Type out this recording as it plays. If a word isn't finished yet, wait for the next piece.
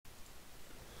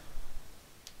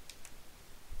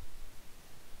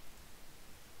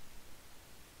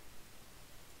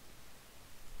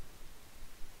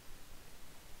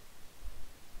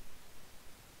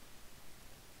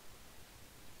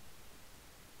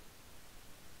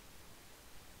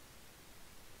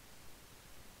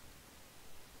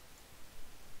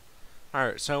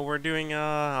Alright, so we're doing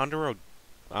Underworld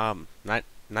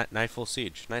Nightfall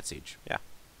Siege. Night Siege. Yeah.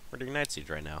 We're doing Night Siege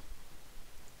right now.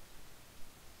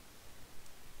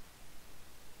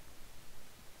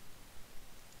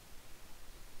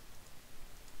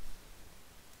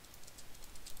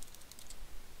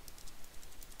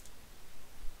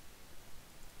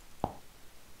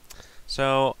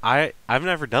 So I've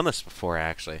never done this before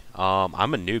actually.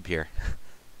 I'm a noob here.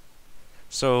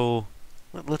 So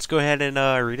let's go ahead and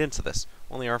read into this.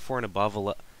 Only R4 and above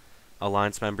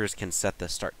alliance members can set the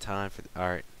start time for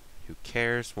alright, who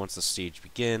cares? Once the siege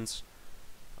begins,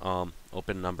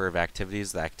 open number of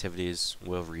activities. The activities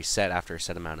will reset after a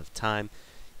set amount of time.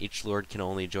 Each lord can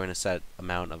only join a set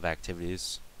amount of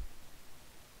activities.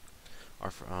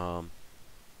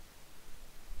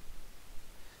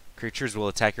 Creatures will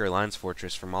attack your alliance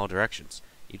fortress from all directions.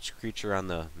 Each creature on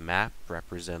the map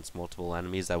represents multiple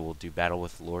enemies that will do battle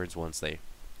with lords once they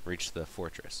reach the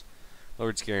fortress.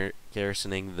 Lords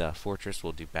garrisoning the fortress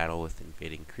will do battle with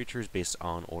invading creatures based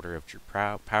on order of your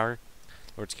power.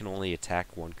 Lords can only attack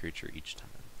one creature each time.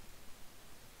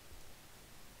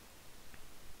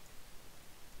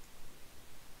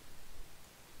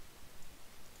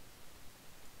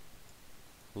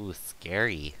 Ooh,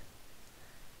 scary.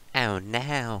 Oh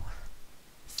no.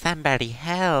 Somebody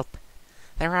help.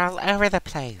 They're all over the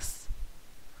place.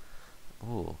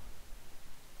 Ooh.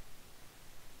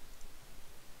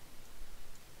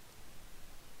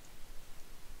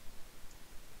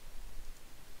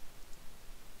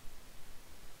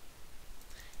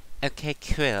 Okay,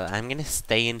 cool. I'm gonna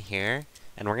stay in here,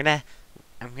 and I'm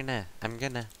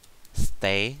gonna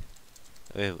stay.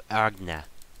 Ooh, Agna.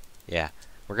 Yeah,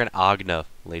 we're gonna Agna,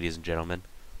 ladies and gentlemen.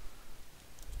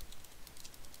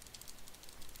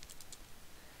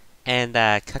 And,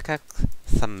 cook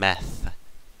some meth.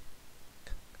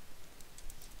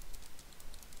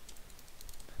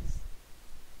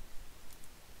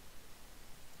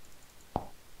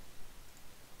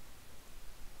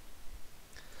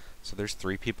 So there's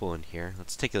 3 people in here.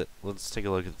 Let's take a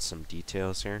look at some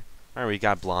details here. All right, we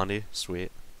got Blondie.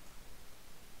 Sweet.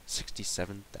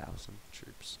 67,000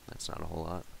 troops. That's not a whole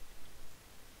lot.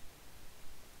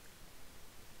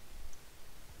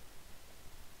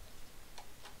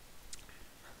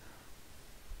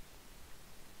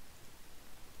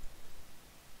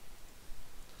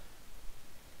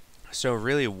 So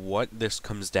really what this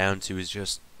comes down to is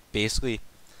just basically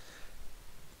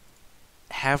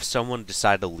have someone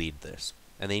decide to lead this.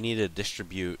 And they need to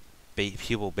distribute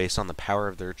people based on the power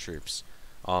of their troops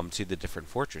to the different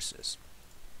fortresses.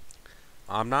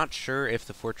 I'm not sure if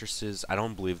the fortresses, I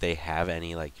don't believe they have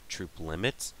any like troop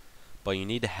limits, but you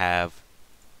need to have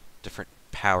different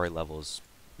power levels,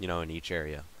 in each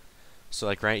area. So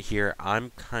like right here,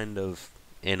 I'm kind of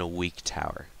in a weak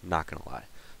tower, not gonna lie.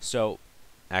 So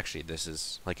actually this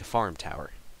is like a farm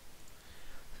tower.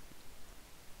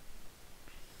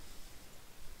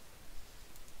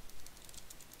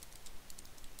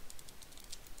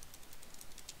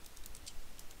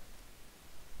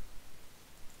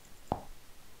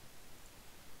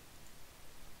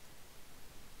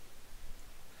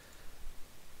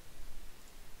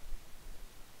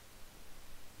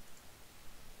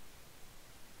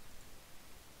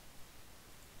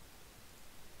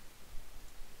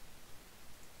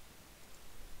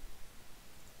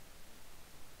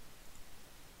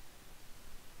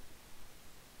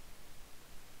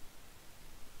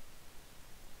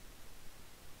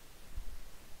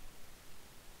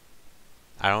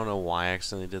 I don't know why I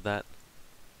accidentally did that.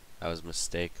 That was a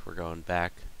mistake. We're going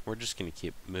back. We're just gonna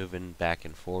keep moving back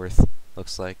and forth,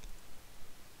 looks like.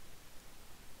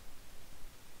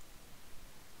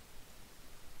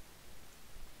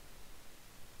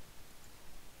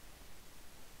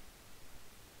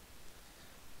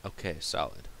 Okay,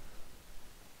 solid.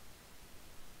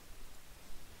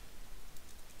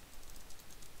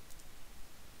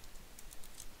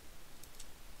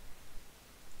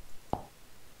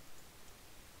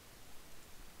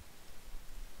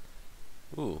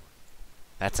 Ooh,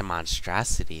 that's a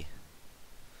monstrosity.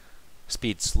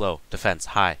 Speed slow, defense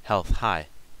high, health high.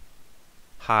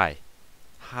 High,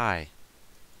 high,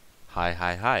 high,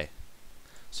 high, high.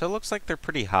 So it looks like they're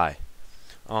pretty high.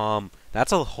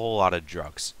 That's a whole lot of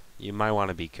drugs. You might want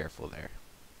to be careful there.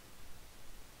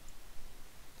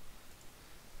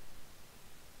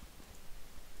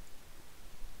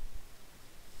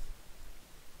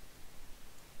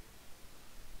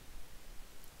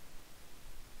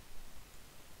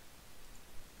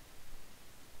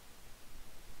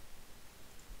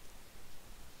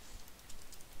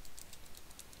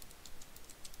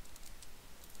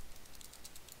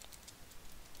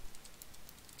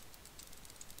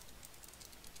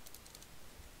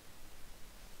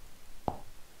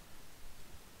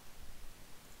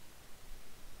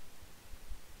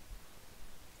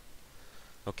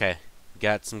 Okay,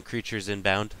 got some creatures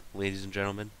inbound, ladies and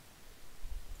gentlemen.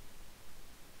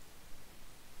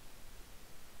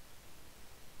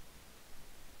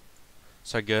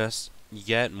 So I guess you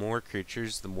get more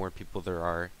creatures the more people there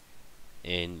are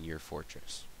in your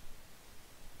fortress.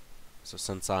 So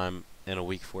since I'm in a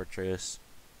weak fortress,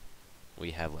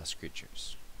 we have less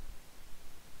creatures.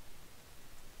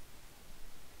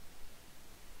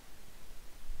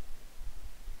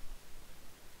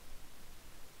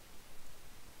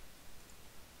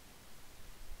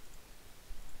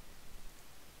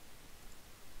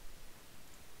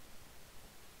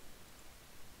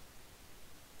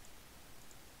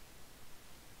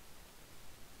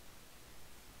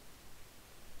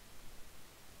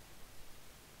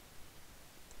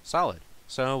 Solid.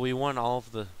 So we won all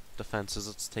of the defenses.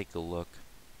 Let's take a look.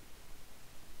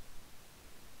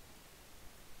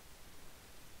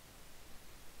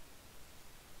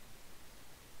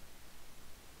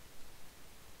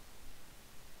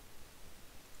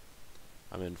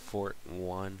 I'm in Fort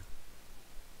 1.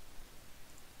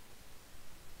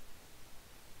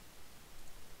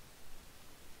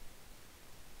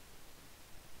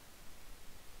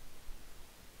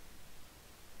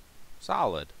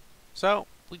 Solid. So,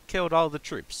 we killed all the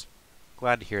troops.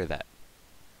 Glad to hear that.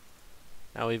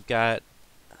 Now we've got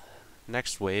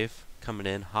next wave coming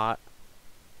in hot.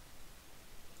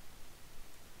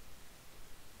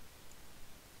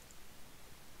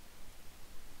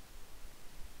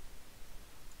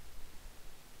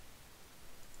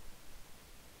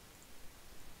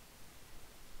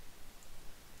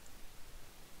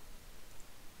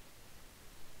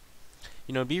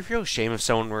 You know, it'd be a real shame if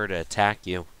someone were to attack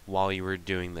you while you were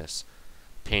doing this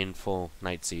painful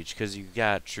night siege, because you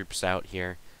got troops out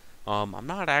here. I'm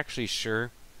not actually sure.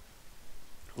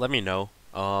 Let me know.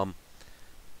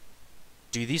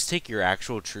 Do these take your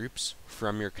actual troops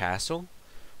from your castle,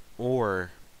 or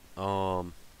are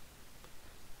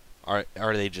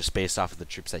they just based off of the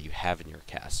troops that you have in your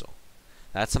castle?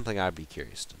 That's something I'd be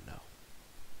curious to know.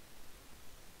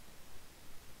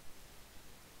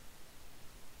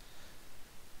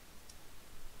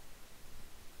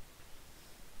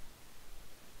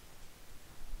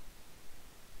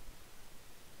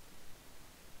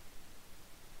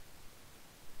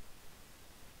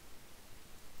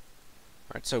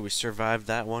 Alright, so we survived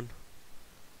that one.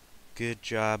 Good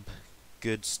job.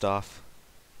 Good stuff.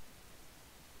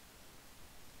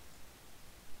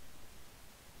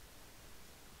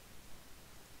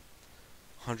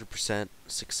 %,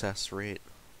 success rate.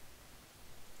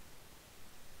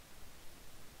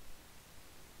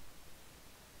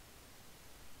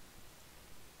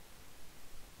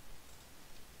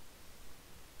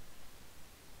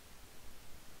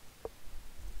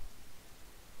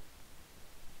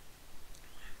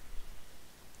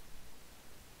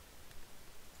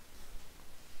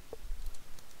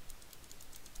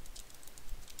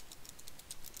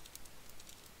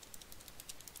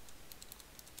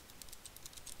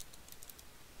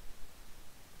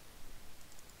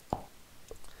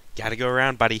 Gotta go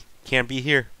around, buddy. Can't be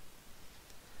here.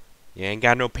 You ain't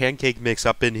got no pancake mix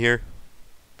up in here.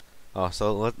 Oh,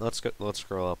 so let's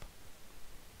scroll up.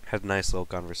 Had a nice little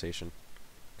conversation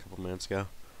a couple minutes ago.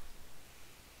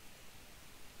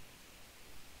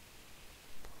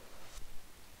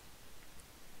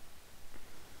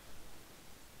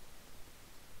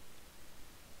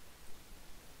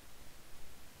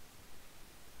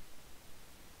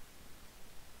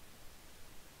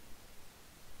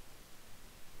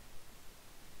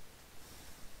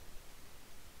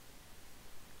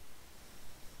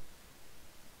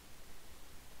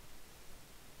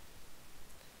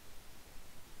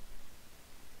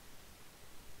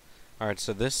 Alright,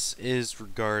 so this is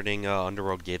regarding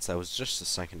Underworld Gates. That was just a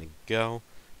second ago.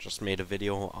 Just made a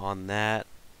video on that.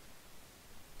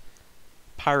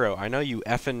 Pyro, I know you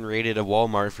effing raided a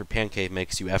Walmart for pancake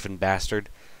mix, you effing bastard.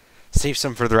 Save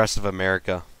some for the rest of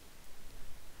America.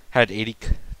 Had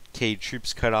 80k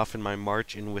troops cut off in my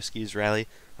march in Whiskey's rally.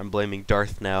 I'm blaming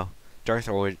Darth now. Darth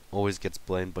always gets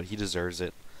blamed, but he deserves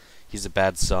it. He's a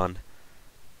bad son.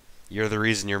 You're the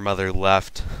reason your mother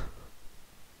left.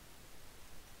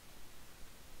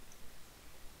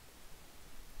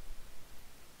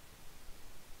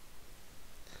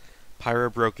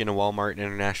 Pyro broke into Walmart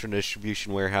International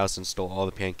Distribution Warehouse and stole all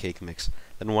the pancake mix.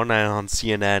 Then one night on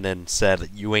CNN and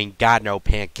said, "You ain't got no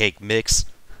pancake mix."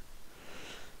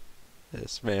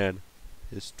 This man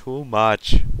is too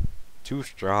much. Too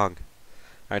strong.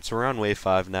 Alright, so we're on wave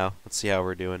 5 now. Let's see how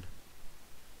we're doing.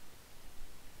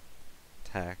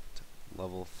 Tact,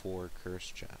 level 4 curse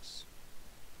chest.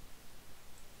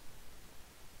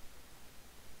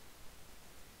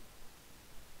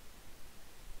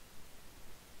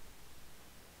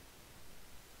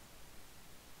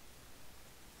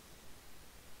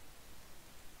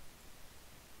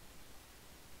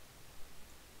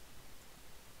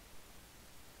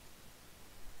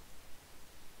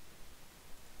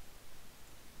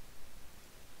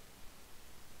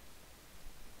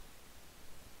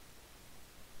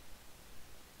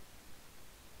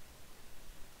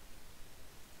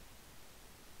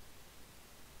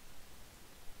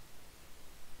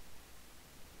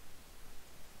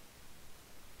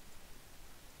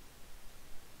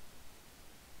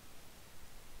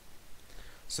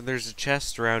 So there's a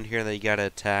chest around here that you gotta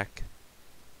attack.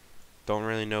 Don't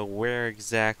really know where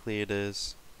exactly it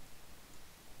is.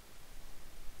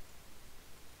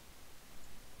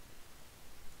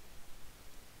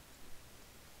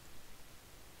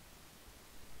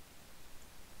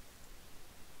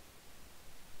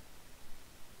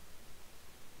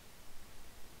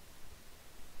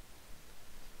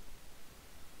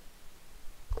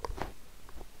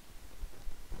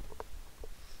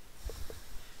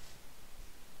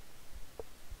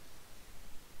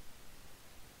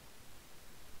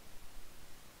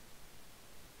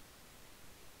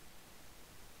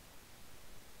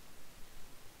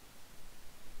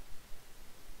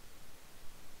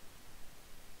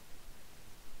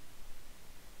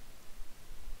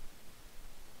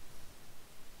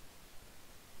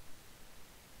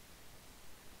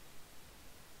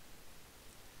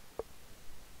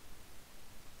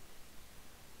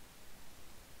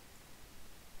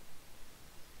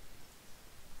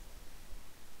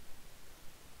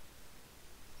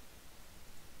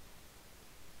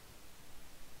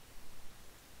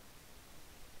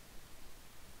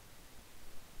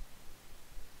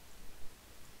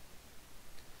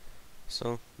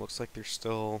 So, looks like they're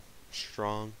still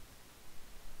strong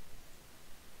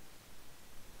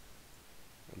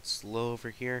and slow over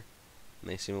here, and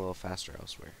they seem a little faster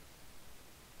elsewhere.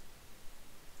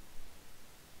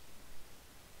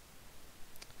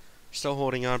 Still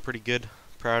holding on pretty good.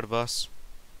 Proud of us.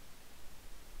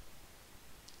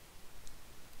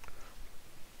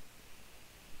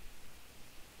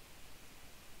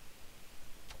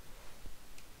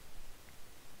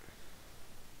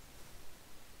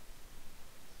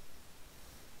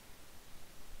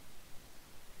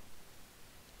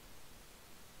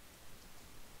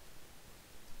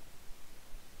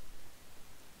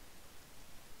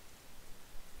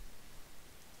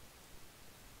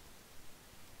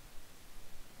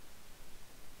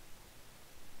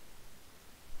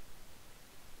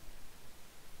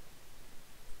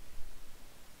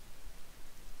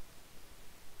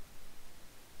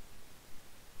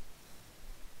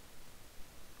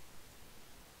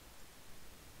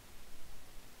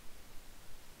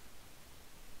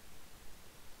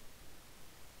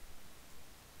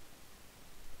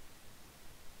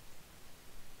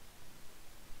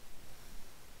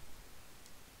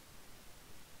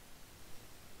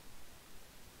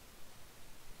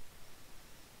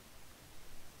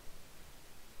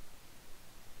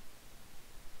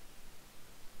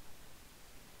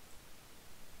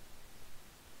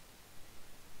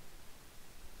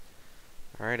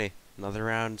 Alrighty, another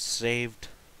round saved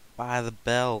by the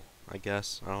bell, I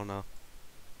guess. I don't know.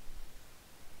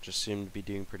 Just seem to be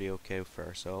doing pretty okay for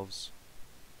ourselves.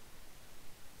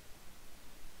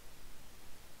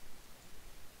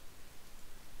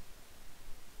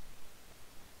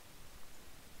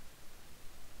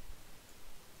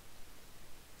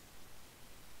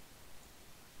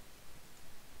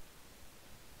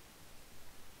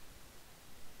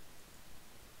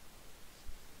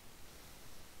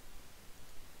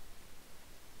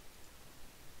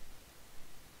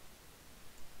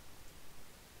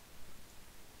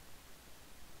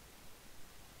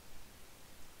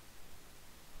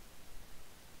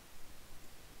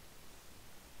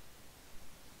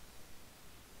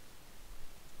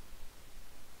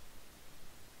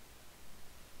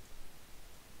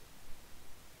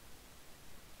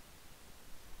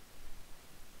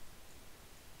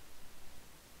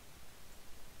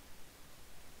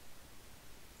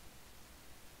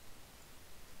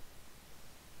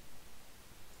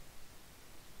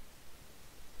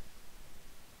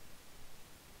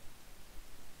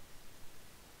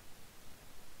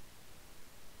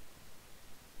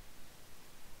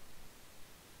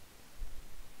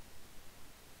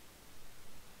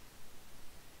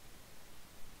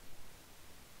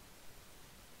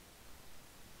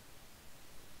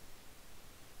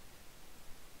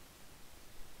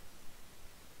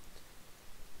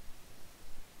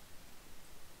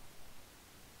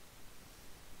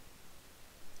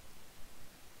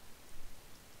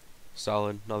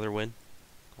 Solid, another win.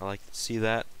 I like to see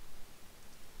that.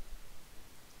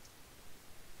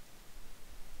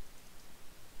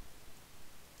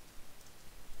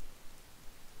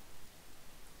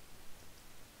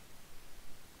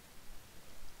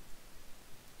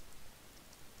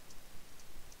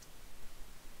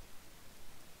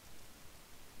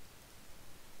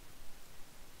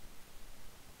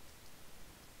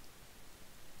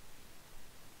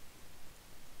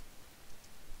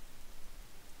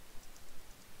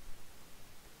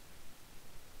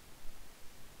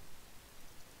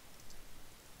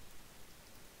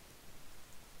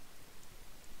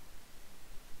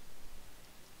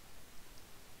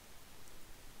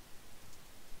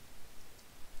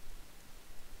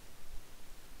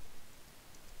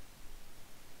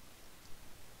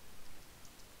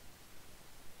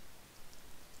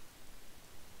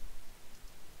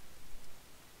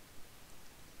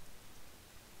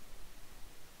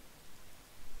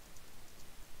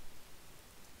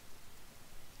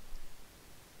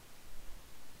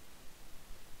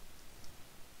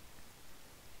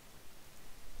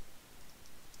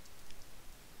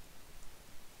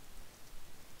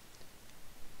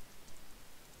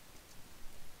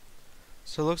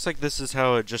 So it looks like this is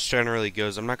how it just generally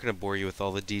goes. I'm not going to bore you with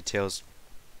all the details.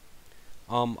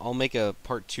 I'll make a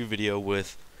part 2 video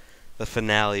with the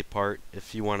finale part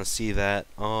if you want to see that.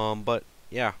 But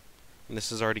yeah, this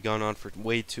has already gone on for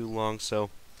way too long, so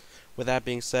with that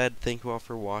being said, thank you all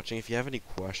for watching. If you have any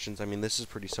questions, I mean, this is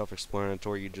pretty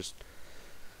self-explanatory. You just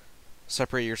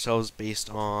separate yourselves based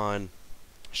on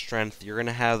strength. You're going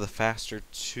to have the faster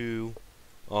two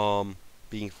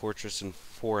being Fortress in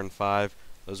 4 and 5.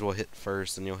 Those will hit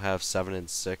first, and you'll have 7 and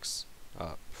 6.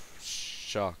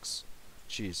 Shucks.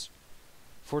 Jeez.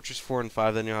 Fortress 4 and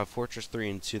 5, then you'll have Fortress 3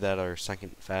 and 2 that are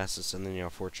second fastest, and then you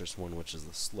have Fortress 1, which is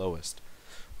the slowest.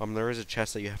 There is a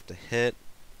chest that you have to hit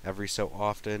every so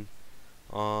often.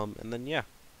 And then yeah.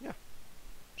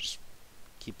 Just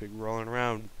keep it rolling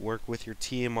around. Work with your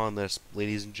team on this,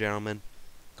 ladies and gentlemen.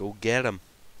 Go get 'em.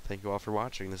 Thank you all for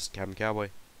watching. This is Captain Cowboy.